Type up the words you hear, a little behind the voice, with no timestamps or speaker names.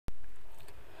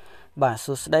បាទ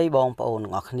សួស្តីបងប្អូន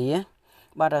ទាំងអស់គ្នា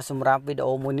បាទសម្រាប់វីដេ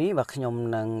អូមួយនេះបាទខ្ញុំ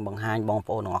នឹងបង្ហាញបង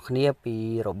ប្អូនទាំងអស់គ្នាពី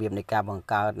របៀបនៃការបង្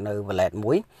កើតនៅ wallet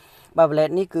មួយបាទ wallet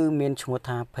នេះគឺមានឈ្មោះ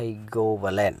ថា Paygo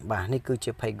Wallet បាទនេះគឺ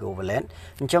ជា Paygo Wallet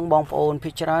អញ្ចឹងបងប្អូនភា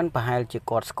គច្រើនប្រហែលជា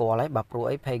គាត់ស្គាល់ហើយបាទព្រោះ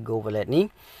អី Paygo Wallet នេះ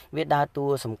វាដើរតួ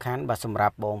សំខាន់បាទសម្រា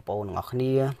ប់បងប្អូនទាំងអស់គ្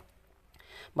នា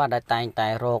បាទដែលតែងតែ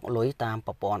រកលុយតាម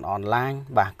ប្រព័ន្ធអនឡាញ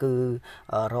បាទគឺ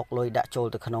រកលុយដាក់ចូល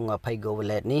ទៅក្នុង Paygo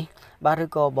Wallet នេះបាទឬ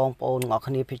ក៏បងប្អូនទាំងអស់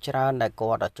គ្នាភាគច្រើនដែល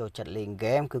គាត់ចូលចិត្តលេងហ្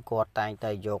គេមគឺគាត់តែង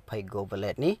តែយក Paygo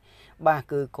Wallet នេះបាទ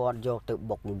គឺគាត់យកទៅ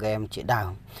បុកហ្គេមជាដើម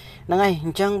ហ្នឹងហើយអ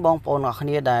ញ្ចឹងបងប្អូនទាំងអស់គ្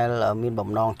នាដែលមានបំ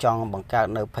ណងចង់បង្កើត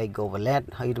នៅ Paygo Wallet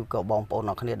ហើយឬក៏បងប្អូន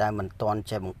ទាំងអស់គ្នាដែលមិនទាន់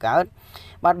ចេះបង្កើត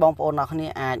បាទបងប្អូនទាំងអស់គ្នា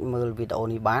អាចមើលវីដេអូ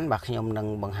នេះបានបាទខ្ញុំនឹង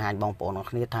បង្ហាញបងប្អូនទាំងអ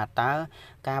ស់គ្នាថាតើ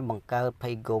ការបង្កើត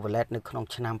Paygo Wallet នៅក្នុង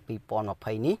ឆ្នាំ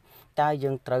2020នេះតើយើ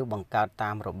ងត្រូវបង្កើតតា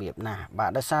មរបៀបណាបាទ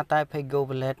ដោយសារតែ Paygo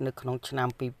Wallet នៅក្នុងឆ្នាំ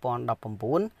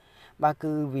2019បាទ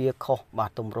គឺវាខុសបា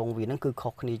ទទម្រង់វានឹងគឺខុ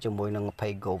សគ្នាជាមួយនឹង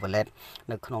Paygo Wallet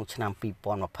នៅក្នុងឆ្នាំ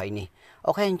2020នេះ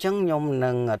អូខេអញ្ចឹងខ្ញុំ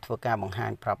នឹងធ្វើការបង្ហា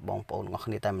ញប្រាប់បងប្អូនទាំងអស់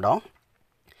គ្នាតែម្ដង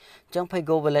អញ្ចឹង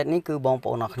Paygo Wallet នេះគឺបងប្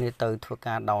អូនទាំងអស់គ្នាទៅធ្វើ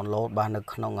ការ download បាទនៅ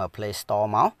ក្នុង Play Store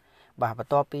មកបាទបន្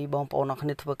ទាប់ពីបងប្អូនទាំងអស់គ្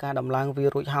នាធ្វើការដំឡើងវា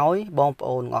រួចហើយបងប្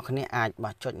អូនទាំងអស់គ្នាអាច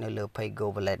បាទចុចនៅលើ Paygo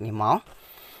Wallet នេះមក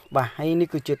បាទហើយនេះ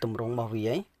គឺជាទម្រង់របស់វា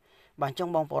បាទអញ្ចឹង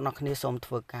បងប្អូនទាំងអស់គ្នាសូម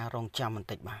ធ្វើការរងចាំបន្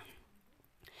តិច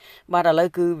បាទឥឡូវ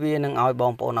គឺវានឹងឲ្យប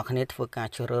ងប្អូនទាំងអស់គ្នាធ្វើការ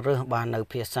ជ្រើសរើសបាទនៅ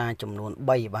ភាសាចំនួន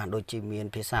3បាទដូចជាមាន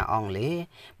ភាសាអង់គ្លេស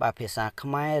បាទភាសាខ្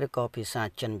មែរឬក៏ភាសា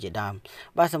ចិនជាដើម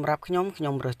បាទសម្រាប់ខ្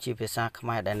ញុំរើសជាភាសាខ្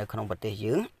មែរដែលនៅក្នុងប្រទេស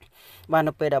យើងបាទ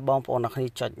នៅពេលដែលបងប្អូនទាំងអស់គ្នា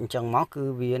ចុចអញ្ចឹងមកគឺ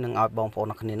វានឹងឲ្យបងប្អូន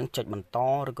ទាំងអស់គ្នានឹងចុចបន្ត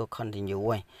ឬក៏ continue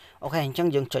ហើយអូខេអញ្ចឹង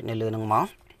យើងចុចនៅលើនឹងមក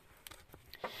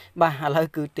បាទឥឡូវ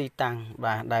គឺទីតាំង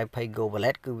បាទដែល Paygo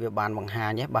Wallet គឺវាបានបង្ហា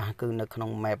ញបាទគឺនៅក្នុង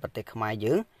map ប្រទេសខ្មែរ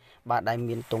យើងបាទដែល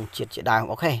មានទង់ជាតិជាដើម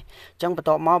អូខេអញ្ចឹងបន្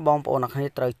ទាប់មកបងប្អូនទាំងគ្នា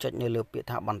ត្រូវចុចនៅលើពាក្យ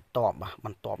ថាបន្ទាប់បាទប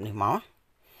ន្ទាប់នេះមក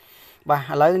បាទ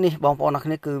ឥឡូវនេះបងប្អូនទាំង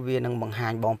គ្នាគឺវានឹងបង្ហា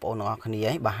ញបងប្អូនទាំងគ្នា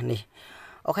បាទនេះ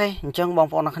អូខេអញ្ចឹងបង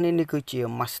ប្អូនទាំងគ្នានេះគឺជា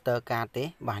MasterCard ទេ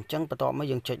បាទអញ្ចឹងបន្ទាប់មក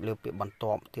យើងចុចលើពាក្យបន្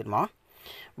ទាប់ទៀតមក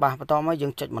បាទបន្ទាប់មកយើ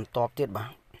ងចុចបន្ទាប់ទៀតបាទ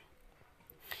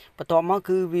បន្ទាប់មក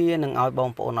គឺវានឹងឲ្យបង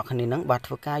ប្អូនទាំងគ្នានឹងបាទ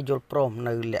ធ្វើការយល់ព្រម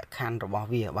នៅលក្ខខណ្ឌរបស់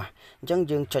វាបាទអញ្ចឹង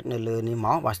យើងចុចនៅលើនេះម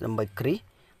កបាទដើម្បីគ្រីស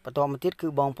បន្តមកទៀតគឺ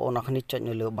បងប្អូនទាំងគ្នាចុច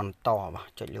នៅលើបន្តបាទ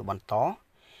ចុចលើបន្ត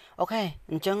អូខេ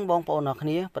អញ្ចឹងបងប្អូនទាំងគ្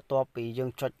នាបន្ទាប់ពីយើង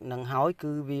ចុចនឹងហើយ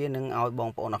គឺវានឹងឲ្យបង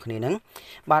ប្អូនទាំងគ្នានឹង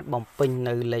បាទបំពេញ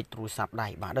នៅលេខទូរស័ព្ទដៃ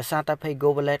បាទដោយសារតែ Paygo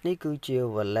Wallet នេះគឺជា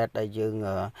wallet ដែលយើង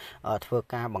ធ្វើ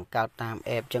ការបង្កើតតាម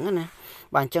app អញ្ចឹងណា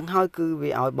បាទអញ្ចឹងហើយគឺ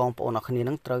វាឲ្យបងប្អូនទាំងគ្នា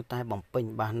នឹងត្រូវតែបំពេញ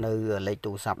បាទនៅលេខ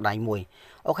ទូរស័ព្ទដៃមួយ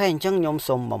អូខេអញ្ចឹងខ្ញុំ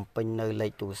សូមបំពេញនៅលេ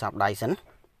ខទូរស័ព្ទដៃសិន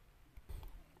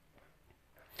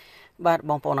បាទ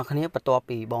បងប្អូនអរគ្នាបន្ទាប់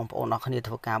ពីបងប្អូនអរគ្នា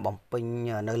ធ្វើការបំពេញ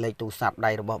នៅលេខទូរស័ព្ទ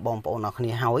ដៃរបស់បងប្អូនអរគ្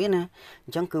នាហើយណាអ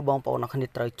ញ្ចឹងគឺបងប្អូនអរគ្នា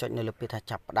ត្រូវចុចនៅលើពាក្យថា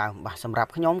ចាប់ផ្ដើមបាទសម្រាប់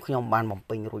ខ្ញុំបានបំ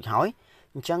ពេញរួចហើយ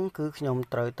អញ្ចឹងគឺខ្ញុំ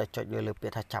ត្រូវតែចុចលើពា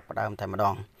ក្យថាចាប់ផ្ដើមតែម្ដ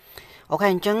ងអូខេ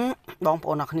អញ្ចឹងបងប្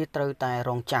អូនអរគ្នាត្រូវតែ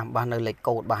រងចាំបាទនៅលេខ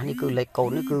កូដបាទនេះគឺលេខកូដ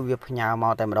នេះគឺវាផ្ញើម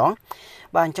កតែម្ដង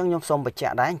បាទអញ្ចឹងខ្ញុំសូមបញ្ជា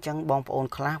ក់ដែរអញ្ចឹងបងប្អូន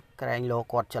ខ្លះក្រែងលោ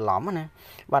គាត់ច្រឡំណា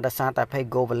បាទដោយសារតែ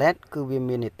Paygo Wallet គឺវា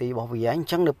មាននីតិរបស់វាអញ្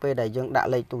ចឹងនៅពេលដែលយើងដាក់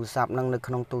លេខទូរស័ព្ទនឹងនៅ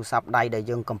ក្នុងទូរស័ព្ទដៃដែល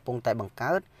យើងកំពុងតែបង្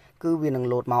កើតគឺវានឹង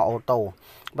លោតមកអូតូ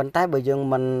ប៉ុន្តែបើយើង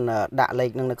មិនដាក់លេខ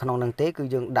នឹងនៅក្នុងនឹងទេគឺ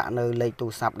យើងដាក់នៅលេខទូ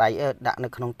រស័ព្ទដៃដាក់នៅ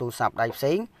ក្នុងទូរស័ព្ទដៃផ្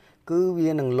សេងគឺវា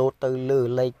នឹងលោតទៅលើ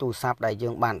លេខទូរស័ព្ទដែលយើ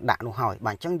ងបានដាក់នោះហើយ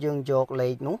បាទអញ្ចឹងយើងយកលេ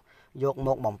ខនោះយកម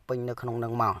កបំពេញនៅក្នុងនឹ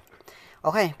ងមកអូ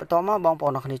ខេបន្តមកបងប្អូ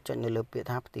នអរគ្នាចុចនៅលើពាក្យ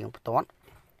ថាផ្ទៀងផ្ទាត់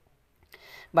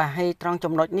បាទហើយត្រង់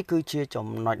ចំណុចនេះគឺជាចំ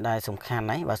ណុចដែលសំខាន់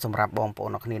ណាស់បាទសម្រាប់បងប្អូ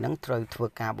នអរគ្នានឹងត្រូវធ្វើ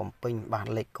ការបំពេញបាទ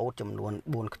លេខកូដចំនួន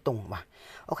4ខ្ទង់បាទ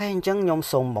អូខេអញ្ចឹងខ្ញុំ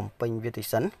សូមបំពេញវាតិច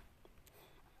សិន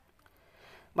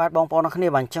បាទបងប្អូនអរគ្នា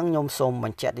បាទអញ្ចឹងខ្ញុំសូមប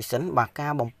ញ្ជាក់តិចសិនបាទកា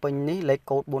របំពេញនេះលេខ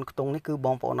កូដ4ខ្ទង់នេះគឺប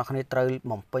ងប្អូនអរគ្នាត្រូវ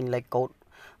បំពេញលេខកូដ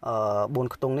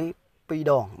4ខ្ទង់នេះ2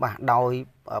ដងបាទដោយ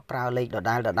ប្រើលេខដ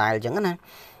ដែលអញ្ចឹងណា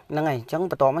ហ្នឹងហើយអញ្ចឹង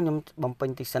បន្ទាប់មកខ្ញុំបំពេញ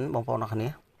តិចសិនបងប្អូនអរគ្នា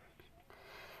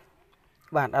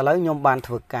បាទឥឡូវខ្ញុំបាន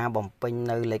ធ្វើការបំពេញ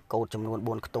នៅលេខកូដចំនួន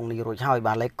4ខ្ទង់នេះរួចហើយ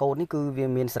បាទលេខកូដនេះគឺវា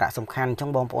មានសារៈសំខាន់អញ្ចឹង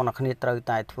បងប្អូនអរគ្នាត្រូវ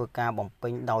តែធ្វើការបំពេ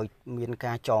ញដោយមាន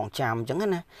ការចងចាំអញ្ចឹង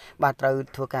ណាបាទត្រូវ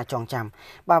ធ្វើការចងចាំ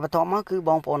បាទបន្ទាប់មកគឺ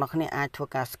បងប្អូនអរគ្នាអាចធ្វើ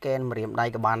ការ scan ម្រាមដៃ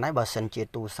ក៏បានដែរបើសិនជា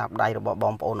ទូរស័ព្ទដៃរបស់ប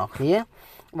ងប្អូនអរគ្នា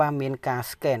បាទមានការ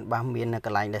scan បាទមាននៅក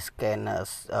ន្លែងដែល scan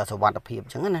សុវត្ថិភាពអ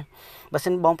ញ្ចឹងណាបើ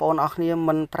សិនបងប្អូនអរគ្នា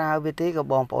មិនប្រើវាទេក៏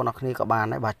បងប្អូនអរគ្នាក៏បាន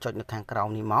ដែរបាទចុចនៅខាងក្រោម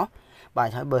នេះមកបាទ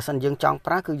ហើយបើសិនយើងចង់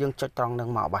ប្រើគឺយើងចុចត្រង់នឹង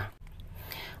មកបាទ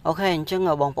អូខេអញ្ចឹង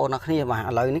បងប្អូនអរគ្នាបាទ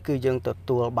ឥឡូវនេះគឺយើងទ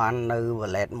ទួលបាននៅ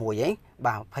wallet មួយហ្នឹង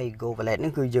បាទ Paygo Wallet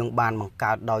នេះគឺយើងបានបង្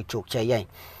កើតដោយជោគជ័យហើយ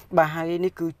អ បាទហើយ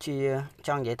នេះគឺជាច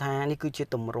ង់និយាយថានេះគឺជា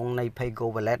ទម្រង់នៃ Paygo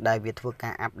Wallet ដែលវាធ្វើកា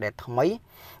រអាប់ដេតថ្មី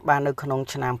បាទនៅក្នុង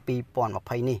ឆ្នាំ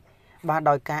2020នេះបាទ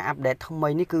ដោយការអាប់ដេតថ្មី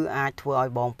នេះគឺអាចធ្វើឲ្យ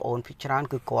បងប្អូនភាគច្រើន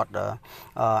គឺគាត់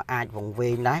អាចវង្វេ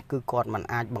ងដែរគឺគាត់មិន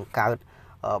អាចបង្កើត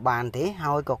បានទេ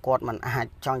ហើយក៏គាត់មិនអាច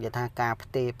ចង់និយាយថាការផ្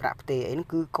ទេរប្រាក់ផ្ទេរអីហ្នឹង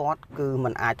គឺគាត់គឺមិ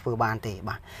នអាចធ្វើបានទេ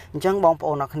បាទអញ្ចឹងបងប្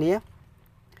អូនអ្នកគ្នា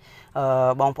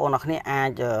អា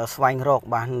ចស្វែងរក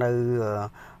បាទនៅ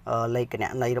លេខគណ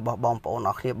នីរបស់បងប្អូន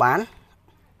អ្នកគ្នាបាន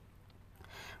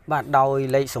បាទដោយ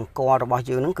លេខសម្គាល់របស់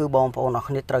យើងហ្នឹងគឺបងប្អូនអ្នក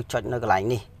គ្នាត្រូវចុចនៅកន្លែង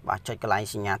នេះបាទចុចកន្លែង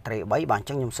សញ្ញាត្រី3បាទអញ្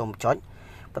ចឹងខ្ញុំសូមចុច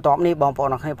បន្ទាប់នេះបងប្អូន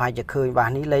អ្នកគ្នាប្រហែលជាឃើញបាទ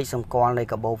នេះលេខសម្គាល់នៃ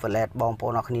កាបូ Wallet បងប្អូ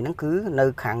នអ្នកគ្នាហ្នឹងគឺនៅ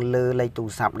ខាងលើលេខទូរ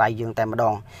ស័ព្ទដៃយើងតែម្ដ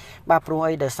ងបាទព្រោះ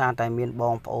អីដោយសារតែមានប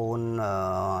ងប្អូន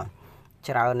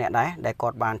ច្រើនអ្នកដែរដែលគា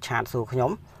ត់បានឆាតសួរខ្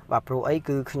ញុំបាទព្រោះអី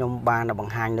គឺខ្ញុំបានប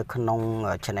ង្ហាញនៅក្នុង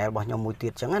channel របស់ខ្ញុំមួយទៀ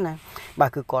តអញ្ចឹងណាបាទ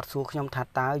គឺគាត់សួរខ្ញុំថា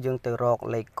តើយើងទៅរក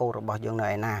លេខកូដរបស់យើងនៅ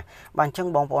ឯណាបាទអញ្ចឹង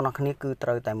បងប្អូនអ្នកគ្នាគឺត្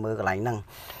រូវតែមើលកន្លែងហ្នឹង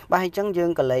បាទអញ្ចឹងយើង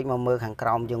ក៏លេខមកមើលខាងក្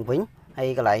រោមយើងវិញហើយ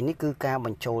កន្លែងនេះគឺការប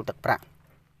ញ្ចូលទឹកប្រាក់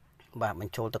បាទប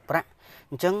ញ្ចូលទឹកប្រាក់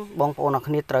អញ្ចឹងបងប្អូនអ្នក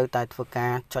គ្នាត្រូវតែធ្វើកា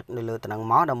រចុចនៅលើតំណែង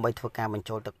មកដើម្បីធ្វើការបញ្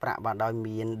ចូលទឹកប្រាក់បាទដោយ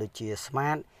មានដូចជា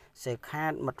Smart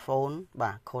Card Smartphone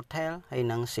បាទ Hotel ហើយ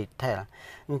និង Sitel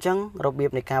អញ្ចឹងរបៀប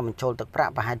នៃការបញ្ចូលទឹកប្រា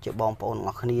ក់ប្រហែលជាបងប្អូន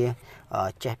អ្នកគ្នា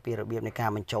ចេះពីរបៀបនៃការ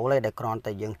បញ្ចូលហើយដែលគ្រាន់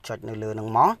តែយើងចុចនៅលើនឹង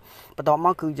មកបន្ទាប់ម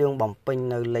កគឺយើងបំពេញ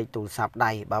នៅលេខទូរស័ព្ទ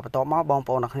ដៃបាទបន្ទាប់មកបង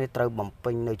ប្អូនអ្នកគ្នាត្រូវបំ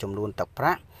ពេញនៅចំនួនទឹកប្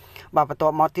រាក់បាទបន្ទា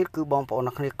ប់មកទៀតគឺបងប្អូន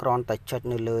អ្នកគ្នាគ្រាន់តែចុច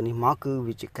នៅលើនេះមកគឺ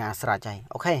វាជាការស្រេចហើយ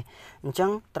អូខេអញ្ចឹង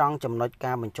ត្រង់ចំណុច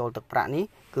ការបញ្ចូលទឹកប្រាក់នេះ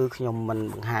គឺខ្ញុំមិន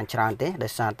បង្ហាញច្រើនទេដោ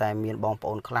យសារតែមានបងប្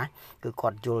អូនខ្លះគឺគា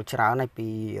ត់យល់ច្រើនហើយពី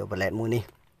wallet មួយនេះ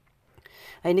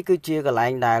ហើយនេះគឺជាកន្លែ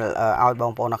ងដែលឲ្យប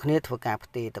ងប្អូនអ្នកគ្នាធ្វើការ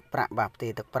ផ្ទេរទឹកប្រាក់បាទផ្ទេ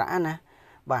រទឹកប្រាក់ណា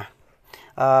បាទ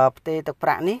ផ្ទេរទឹកប្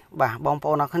រាក់នេះបាទបងប្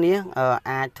អូនអ្នកគ្នា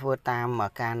អាចធ្វើតាម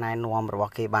ការណែនាំរប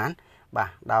ស់គេបានបាទ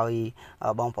ដោយ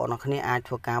បងប្អូនអ្នកគ្នាអាច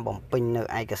ធ្វើការបំពេញនៅ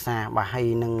ឯកសារបាទហើយ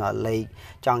នឹងលេខ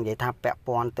ចង់និយាយថាពាក់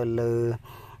ព័ន្ធទៅលើ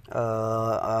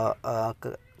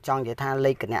ចង់និយាយថា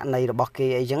លេខគណនីរបស់គេ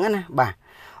អីចឹងណាបាទ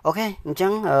អូខេអញ្ចឹ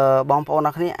ងបងប្អូនអ្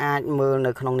នកគ្នាអាចមើល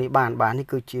នៅក្នុងនេះបានបាទនេះ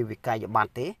គឺជាវិក័យប័ត្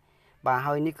រទេបាទ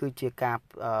ហើយនេះគឺជាការ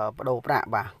បដូរប្រាក់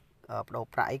បាទបដូរ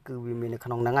ប្រាក់អីគឺវាមាននៅក្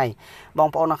នុងហ្នឹងហើយបង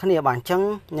ប្អូនអ្នកគ្នាបាទអញ្ចឹង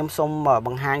ខ្ញុំសូមប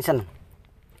ង្ហាញសិន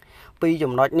2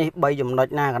ចំណុចនេះ3ចំណុច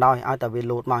ណាក៏ដោយឲ្យតែវា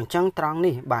លោតមកអញ្ចឹងត្រង់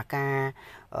នេះបាទការ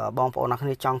បងប្អូនអ្នកគ្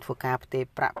នាចង់ធ្វើការផ្ទេរ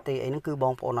ប្រាក់ផ្ទេរអីហ្នឹងគឺប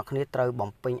ងប្អូនអ្នកគ្នាត្រូវបំ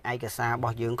ពេញឯកសាររប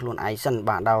ស់យើងខ្លួនឯងសិន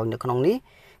បាទដោយនៅក្នុងនេះ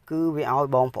គឺវាឲ្យ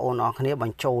បងប្អូនអ្នកគ្នាប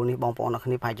ញ្ចូលនេះបងប្អូនអ្នក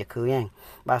គ្នាប្រហែលជាឃើញហ្នឹង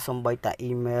បាទសំបីតា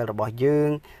អ៊ីមែលរបស់យើង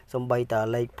សំបីតា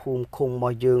លេខភូមិឃុំរប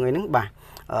ស់យើងអីហ្នឹងបាទ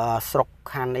ស្រុក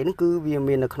ខណ្ឌអីហ្នឹងគឺវា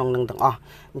មាននៅក្នុងនឹងទាំងអស់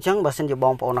អញ្ចឹងបើសិនជាប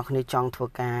ងប្អូនអ្នកគ្នាចង់ធ្វើ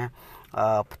ការ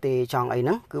ផ្ទេរចង់អីហ្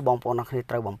នឹងគឺបងប្អូនអ្នកគ្នា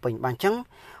ត្រូវបំពេញបាទអញ្ចឹង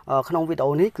ក្នុងវីដេ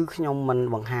អូនេះគឺខ្ញុំមិន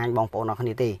បង្ហាញបងប្អូនអ្នកគ្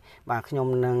នាទេបាទខ្ញុំ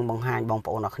នឹងបង្ហាញបង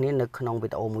ប្អូនអ្នកគ្នានៅក្នុងវី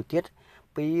ដេអូមួយទៀត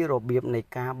ពីរបៀបនៃ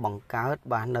ការបង្កើត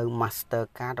បាទនៅ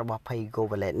MasterCard របស់ Paygo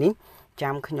Wallet នេះ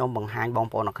ចាំខ្ញុំបង្ហាញបង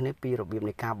ប្អូនអ្នកគ្នាពីរបៀប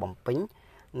នៃការបំពេញ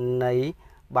នៃ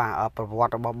បាទប្រវត្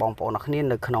តិរបស់បងប្អូនអ្នកគ្នា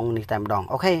នៅក្នុងនេះតែម្ដង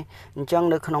អូខេអញ្ចឹង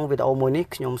នៅក្នុងវីដេអូមួយនេះ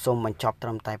ខ្ញុំសូមបញ្ចប់ត្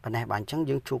រឹមតែប៉ុណ្ណេះបាទអញ្ចឹង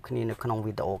យើងជួបគ្នានៅក្នុង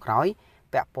វីដេអូក្រោយ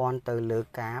ពាក់ព័ន្ធទៅលើ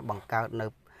ការបង្កើតនៅ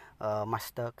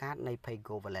MasterCard នៃ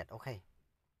Paygo Wallet អូខេ